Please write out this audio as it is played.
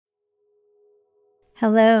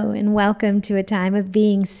Hello, and welcome to a time of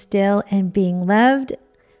being still and being loved,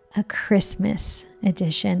 a Christmas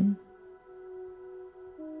edition.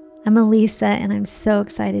 I'm Elisa, and I'm so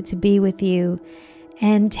excited to be with you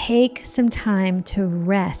and take some time to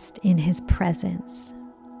rest in His presence.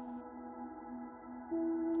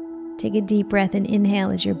 Take a deep breath and inhale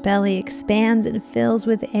as your belly expands and fills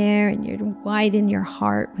with air, and you widen your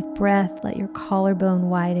heart with breath. Let your collarbone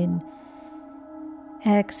widen.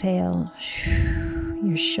 Exhale.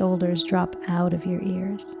 Your shoulders drop out of your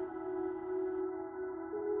ears.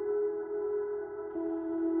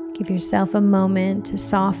 Give yourself a moment to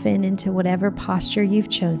soften into whatever posture you've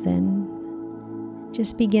chosen.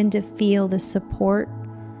 Just begin to feel the support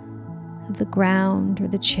of the ground or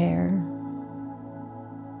the chair.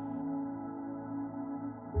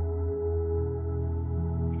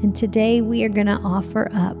 And today we are going to offer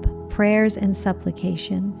up prayers and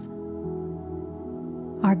supplications.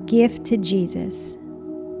 Our gift to Jesus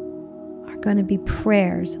are going to be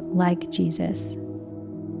prayers like Jesus.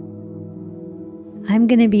 I'm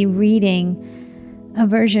going to be reading a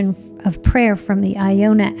version of prayer from the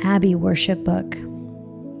Iona Abbey worship book.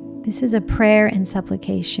 This is a prayer and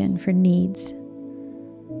supplication for needs.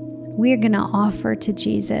 We are going to offer to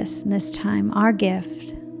Jesus this time our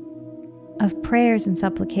gift of prayers and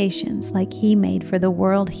supplications like He made for the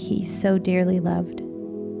world He so dearly loved.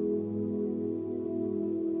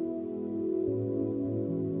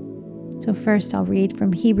 So first I'll read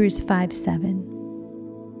from Hebrews 5:7.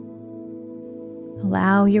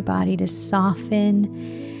 Allow your body to soften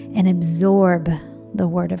and absorb the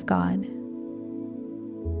Word of God.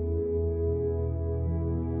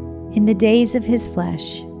 In the days of His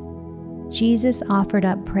flesh, Jesus offered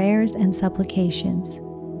up prayers and supplications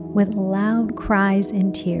with loud cries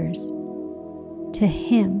and tears to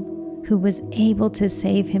Him who was able to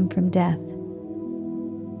save Him from death,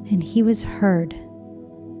 and He was heard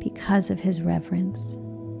because of His reverence.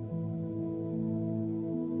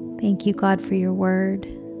 Thank you, God, for your word.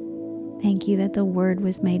 Thank you that the word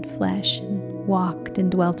was made flesh and walked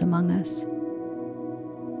and dwelt among us.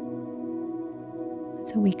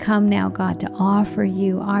 So we come now, God, to offer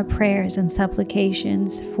you our prayers and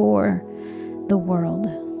supplications for the world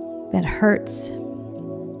that hurts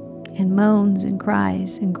and moans and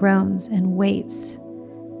cries and groans and waits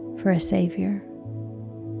for a Savior.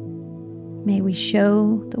 May we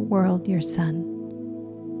show the world your Son,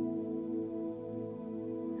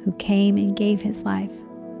 who came and gave His life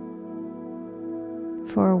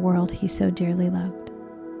for a world He so dearly loved.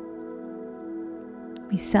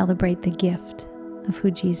 We celebrate the gift of who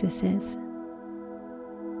Jesus is.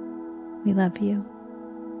 We love you.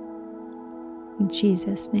 In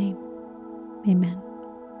Jesus' name, amen.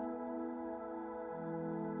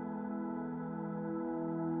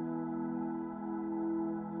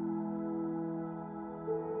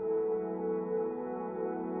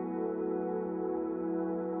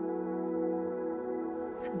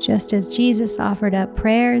 So just as Jesus offered up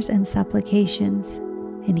prayers and supplications,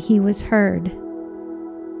 and He was heard,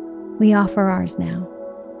 we offer ours now.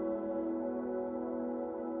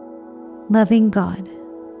 Loving God,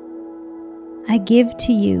 I give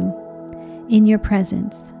to you in your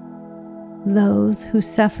presence those who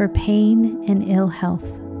suffer pain and ill health.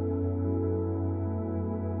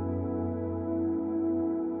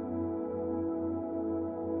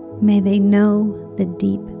 May they know the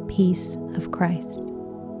deep peace of Christ.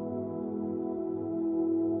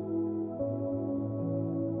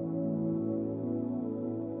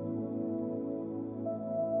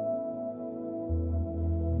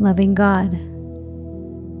 Loving God,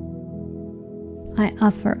 I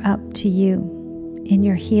offer up to you in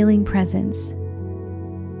your healing presence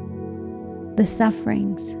the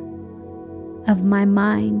sufferings of my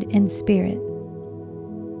mind and spirit.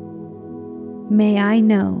 May I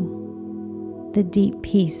know the deep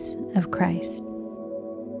peace of Christ.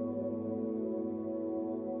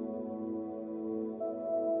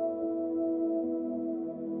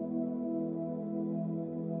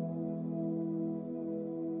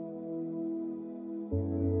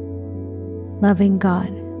 Loving God,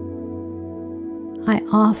 I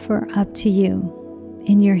offer up to you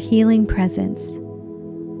in your healing presence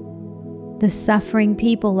the suffering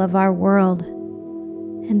people of our world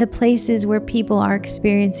and the places where people are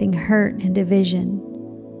experiencing hurt and division,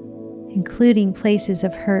 including places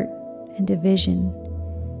of hurt and division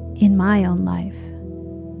in my own life.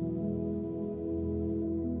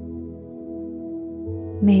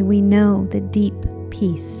 May we know the deep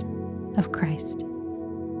peace of Christ.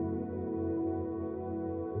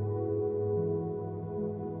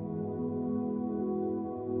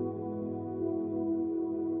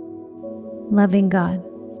 Loving God,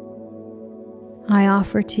 I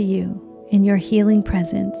offer to you in your healing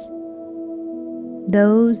presence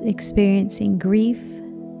those experiencing grief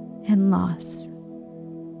and loss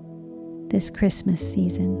this Christmas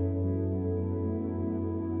season.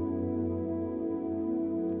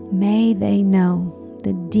 May they know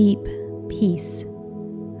the deep peace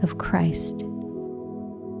of Christ.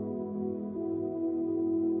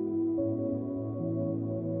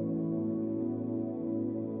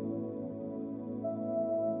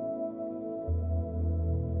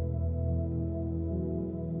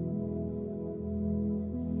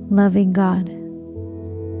 Loving God,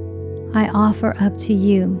 I offer up to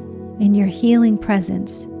you in your healing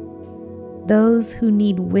presence those who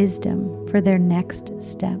need wisdom for their next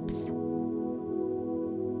steps.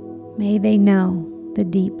 May they know the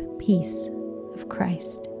deep peace of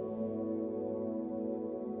Christ.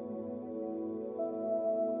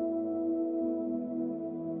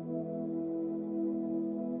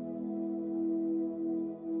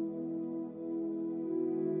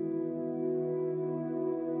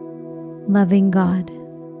 Loving God,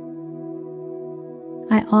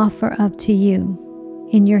 I offer up to you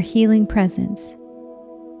in your healing presence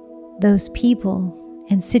those people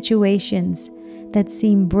and situations that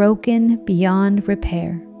seem broken beyond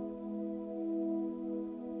repair.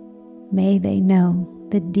 May they know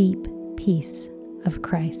the deep peace of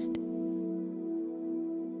Christ.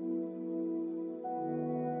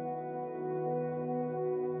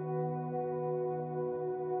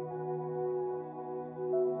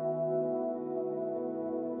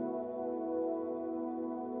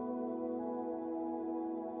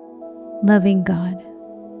 Loving God,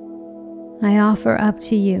 I offer up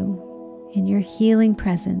to you in your healing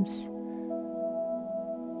presence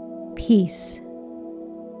peace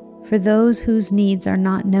for those whose needs are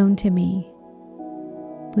not known to me,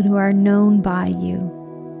 but who are known by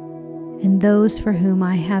you, and those for whom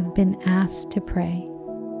I have been asked to pray.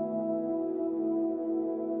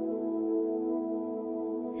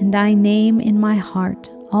 And I name in my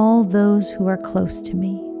heart all those who are close to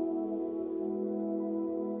me.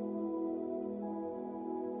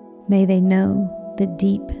 May they know the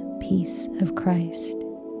deep peace of Christ.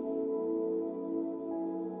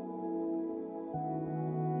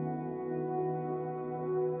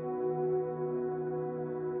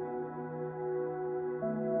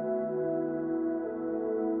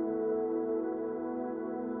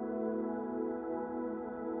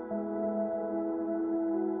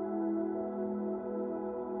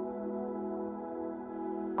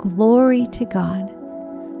 Glory to God,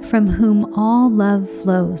 from whom all love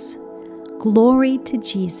flows. Glory to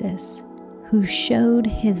Jesus, who showed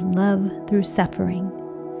his love through suffering.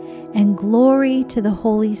 And glory to the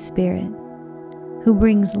Holy Spirit, who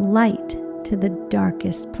brings light to the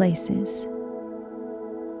darkest places.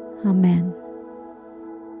 Amen.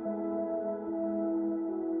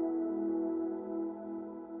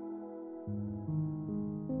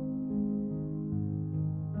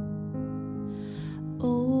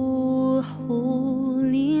 O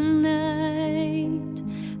holy night,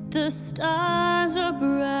 the stars are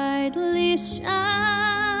brightly shining.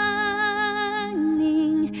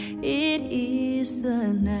 It is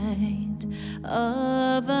the night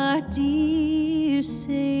of our dear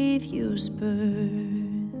Savior's birth.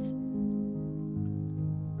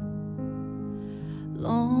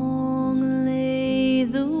 Long lay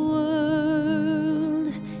the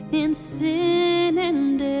world in sin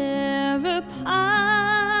and error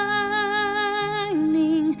pining,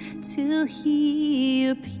 till he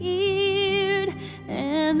appeared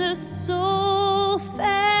and the soul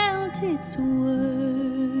felt its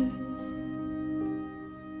worth.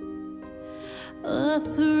 A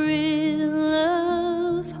thrill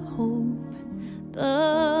of hope,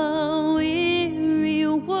 the weary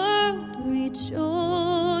world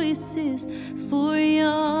rejoices, for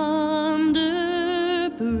yonder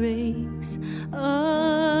breaks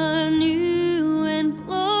a new and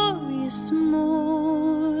glorious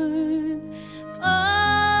morn. Fall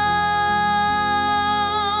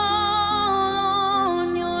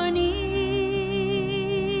on your knees.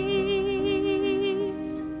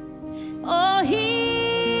 Oh, hear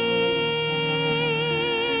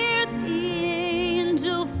the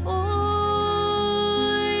angel voices.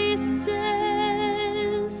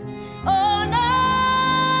 Oh, night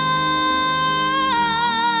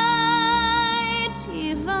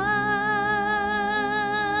divine,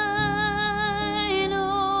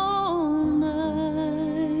 all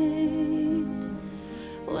night,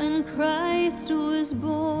 when Christ was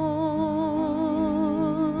born.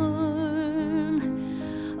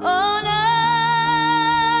 Oh, night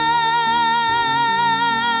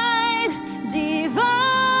divine,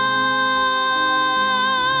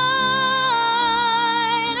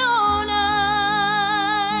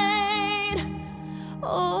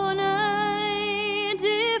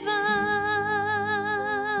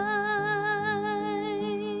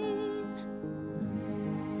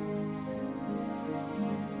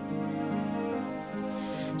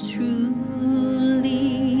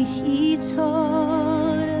 Truly, He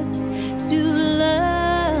taught us to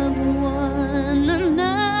love one another.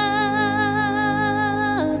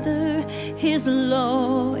 His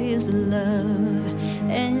law is love,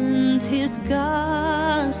 and His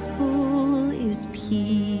gospel is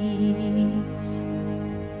peace.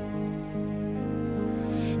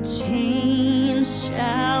 Chains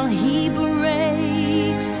shall He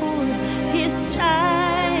break, for His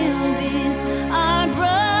child is our brother,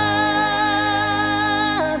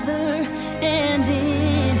 and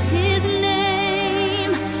in His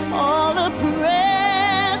name all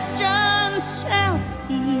oppression shall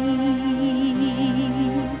cease.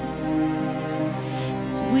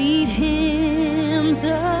 Sweet hymns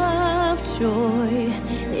of joy